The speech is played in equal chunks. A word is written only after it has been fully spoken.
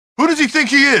Who does he think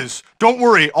he is? Don't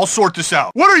worry, I'll sort this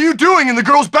out. What are you doing in the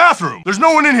girls' bathroom? There's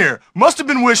no one in here. Must have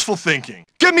been wishful thinking.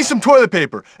 Get me some toilet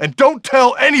paper, and don't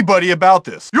tell anybody about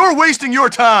this. You're wasting your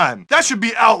time. That should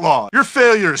be outlawed. Your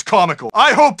failure is comical.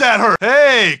 I hope that hurt.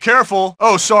 Hey, careful.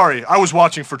 Oh, sorry, I was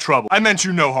watching for trouble. I meant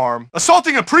you no harm.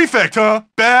 Assaulting a prefect, huh?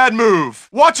 Bad move.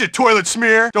 Watch it, toilet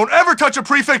smear. Don't ever touch a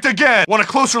prefect again. Want a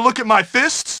closer look at my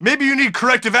fists? Maybe you need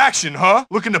corrective action, huh?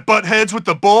 Looking to butt heads with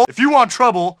the bull? If you want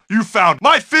trouble, you found it.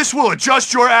 My fists will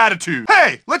adjust your attitude.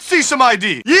 Hey, let's see some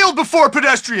ID. Yield before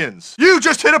pedestrians. You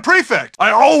just hit a prefect. I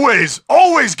always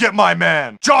get my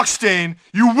man. Jockstain,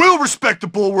 you will respect the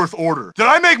Bulworth order. Did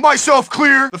I make myself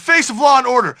clear? The face of law and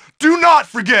order. Do not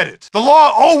forget it. The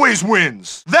law always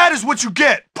wins. That is what you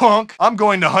get, punk. I'm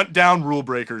going to hunt down rule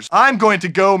breakers. I'm going to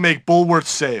go make Bulworth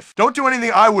safe. Don't do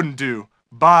anything I wouldn't do.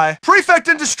 Bye. Prefect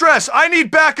in distress. I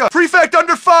need backup. Prefect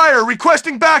under fire.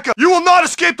 Requesting backup. You will not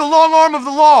escape the long arm of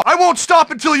the law. I won't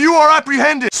stop until you are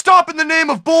apprehended. Stop in the name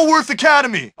of Bulworth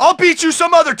Academy. I'll beat you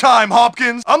some other time,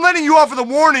 Hopkins. I'm letting you off with a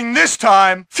warning this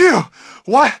time. Phew.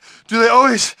 Why do they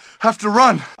always have to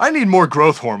run? I need more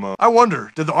growth hormone. I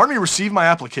wonder, did the army receive my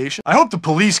application? I hope the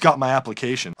police got my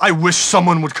application. I wish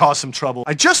someone would cause some trouble.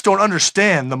 I just don't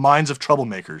understand the minds of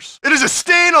troublemakers. It is a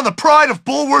stain on the pride of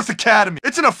Bulworth Academy.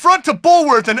 It's an affront to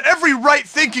Bulworth and every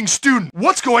right-thinking student.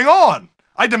 What's going on?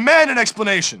 I demand an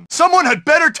explanation. Someone had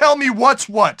better tell me what's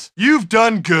what. You've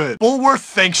done good. Bulworth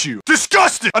thanks you.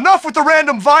 Disgusted! Enough with the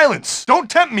random violence. Don't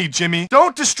tempt me, Jimmy.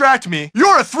 Don't distract me.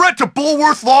 You're a threat to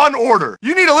Bulworth law and order.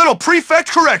 You need a little prefect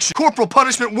correction. Corporal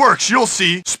punishment works, you'll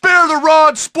see. Spare the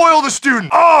rod, spoil the student.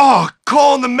 Oh,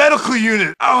 call in the medical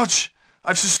unit. Ouch.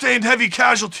 I've sustained heavy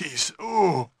casualties.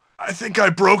 Ooh. I think I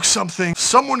broke something.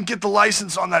 Someone get the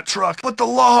license on that truck. But the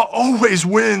law always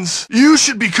wins. You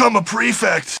should become a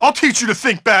prefect. I'll teach you to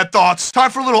think bad thoughts. Time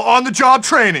for a little on-the-job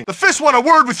training. The fists want a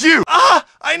word with you. Ah,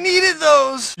 I needed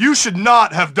those. You should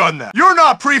not have done that. You're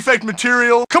not prefect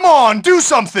material. Come on, do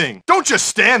something. Don't just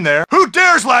stand there. Who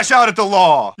dares lash out at the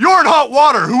law? You're in hot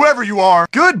water, whoever you are.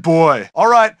 Good boy. All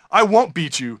right, I won't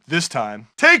beat you this time.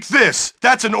 Take this.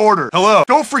 That's an order. Hello.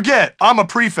 Don't forget, I'm a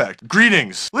prefect.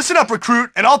 Greetings. Listen up,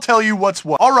 recruit, and I'll tell you what's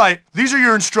what. All right, these are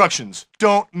your instructions.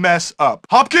 Don't mess up.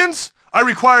 Hopkins? I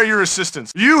require your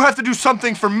assistance. You have to do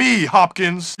something for me,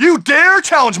 Hopkins. You dare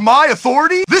challenge my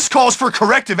authority? This calls for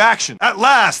corrective action. At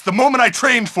last, the moment I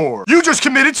trained for. You just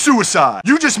committed suicide.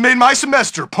 You just made my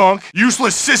semester, punk.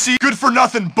 Useless sissy,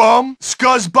 good-for-nothing bum,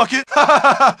 scuzz bucket.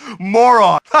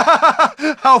 Moron.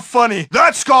 How funny.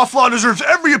 That scofflaw deserves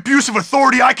every abuse of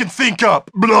authority I can think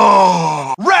up.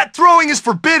 Blah. Rat throwing is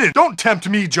forbidden. Don't tempt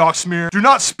me, Jocksmear. Do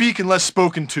not speak unless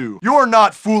spoken to. You're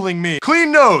not fooling me. Clean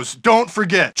nose, don't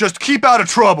forget. Just keep out of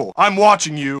trouble. I'm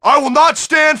watching you. I will not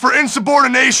stand for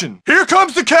insubordination. Here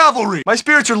comes the cavalry. My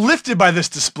spirits are lifted by this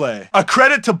display. A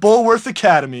credit to Bulworth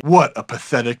Academy. What a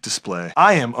pathetic display.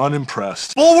 I am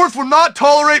unimpressed. Bulworth will not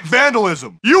tolerate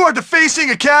vandalism. You are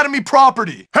defacing Academy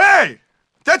property. Hey!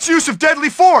 That's use of deadly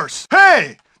force.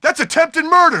 Hey! That's attempted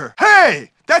murder.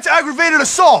 Hey! That's aggravated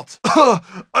assault.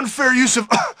 Unfair use of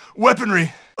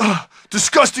weaponry.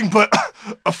 Disgusting but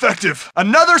effective.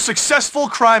 Another successful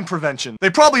crime prevention. They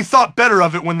probably thought better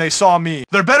of it when they saw me.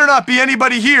 There better not be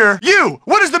anybody here. You!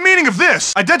 What is the meaning of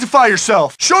this? Identify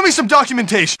yourself. Show me some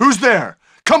documentation. Who's there?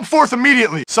 Come forth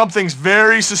immediately. Something's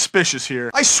very suspicious here.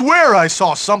 I swear I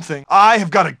saw something. I have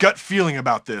got a gut feeling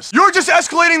about this. You're just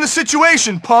escalating the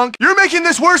situation, punk. You're making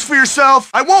this worse for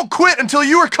yourself. I won't quit until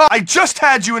you are caught. I just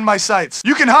had you in my sights.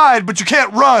 You can hide, but you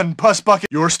can't run, puss bucket.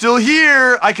 You're still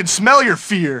here. I can smell your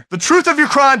fear. The truth of your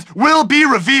crimes will be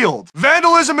revealed.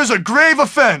 Vandalism is a grave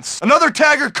offense. Another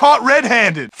tagger caught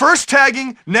red-handed. First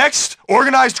tagging, next,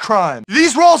 organized crime.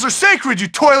 These rules are sacred, you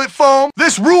toilet foam.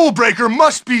 This rule breaker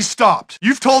must be stopped.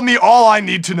 You've told me all I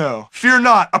need to know. Fear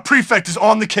not, a prefect is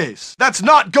on the case. That's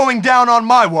not going down on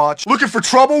my watch. Looking for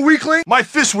trouble, weakling? My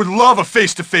fist would love a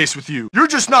face-to-face with you. You're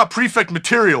just not prefect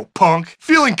material, punk.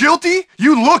 Feeling guilty?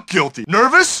 You look guilty.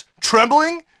 Nervous?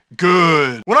 Trembling?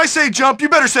 Good. When I say jump, you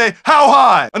better say, how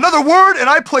high? Another word and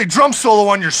I play drum solo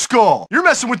on your skull. You're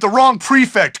messing with the wrong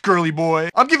prefect, girly boy.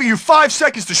 I'm giving you 5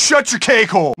 seconds to shut your cake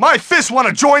hole. My fists want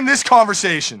to join this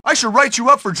conversation. I should write you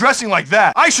up for dressing like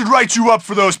that. I should write you up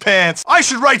for those pants. I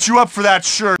should write you up for that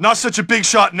shirt. Not such a big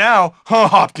shot now, huh,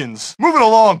 Hopkins? Move it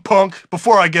along, punk,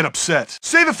 before I get upset.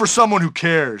 Save it for someone who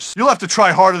cares. You'll have to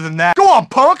try harder than that. Go on,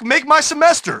 punk, make my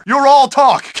semester. You're all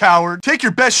talk, coward. Take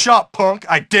your best shot, punk.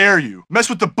 I dare you. Mess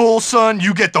with the bull, son,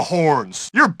 you get the horns.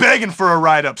 You're begging for a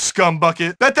ride up,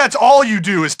 scumbucket. That's all you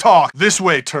do is talk. This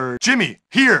way, turd. Jimmy,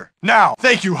 here, now.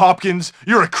 Thank you, Hopkins.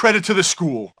 You're a credit to the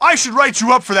school. I should write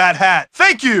you up for that hat.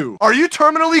 Thank you. Are you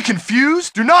terminally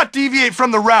confused? Do not deviate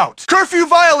from the route. Curfew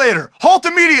violator, halt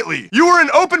immediately. You are in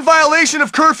open violation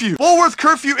of curfew. Bulworth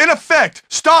curfew in effect.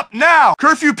 Stop now.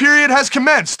 Curfew period has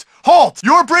commenced. Halt!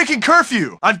 You're breaking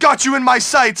curfew! I've got you in my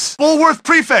sights! Bulworth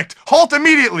Prefect, halt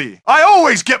immediately! I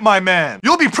always get my man!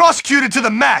 You'll be prosecuted to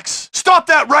the max! Stop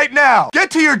that right now!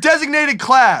 Get to your designated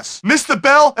class! Miss the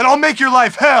bell and I'll make your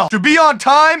life hell! To be on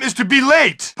time is to be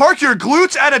late! Park your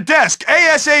glutes at a desk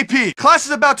ASAP! Class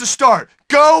is about to start!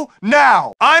 Go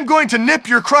now! I'm going to nip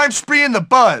your crime spree in the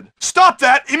bud. Stop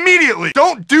that immediately!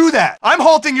 Don't do that! I'm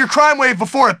halting your crime wave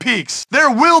before it peaks.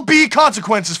 There will be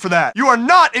consequences for that. You are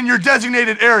not in your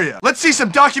designated area. Let's see some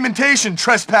documentation,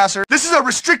 trespasser. This is a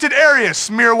restricted area,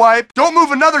 smearwipe. Don't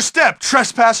move another step,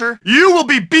 trespasser. You will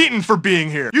be beaten for being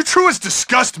here. You truants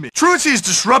disgust me. Truancy is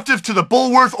disruptive to the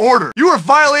Bulworth order. You are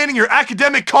violating your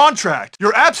academic contract.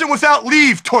 You're absent without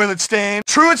leave, toilet stain.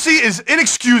 Truancy is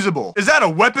inexcusable. Is that a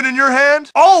weapon in your hand?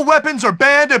 All weapons are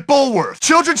banned at Bulworth.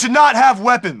 Children should not have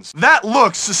weapons. That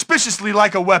looks suspiciously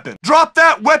like a weapon. Drop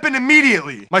that weapon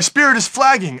immediately. My spirit is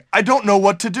flagging. I don't know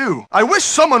what to do. I wish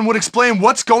someone would explain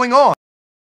what's going on.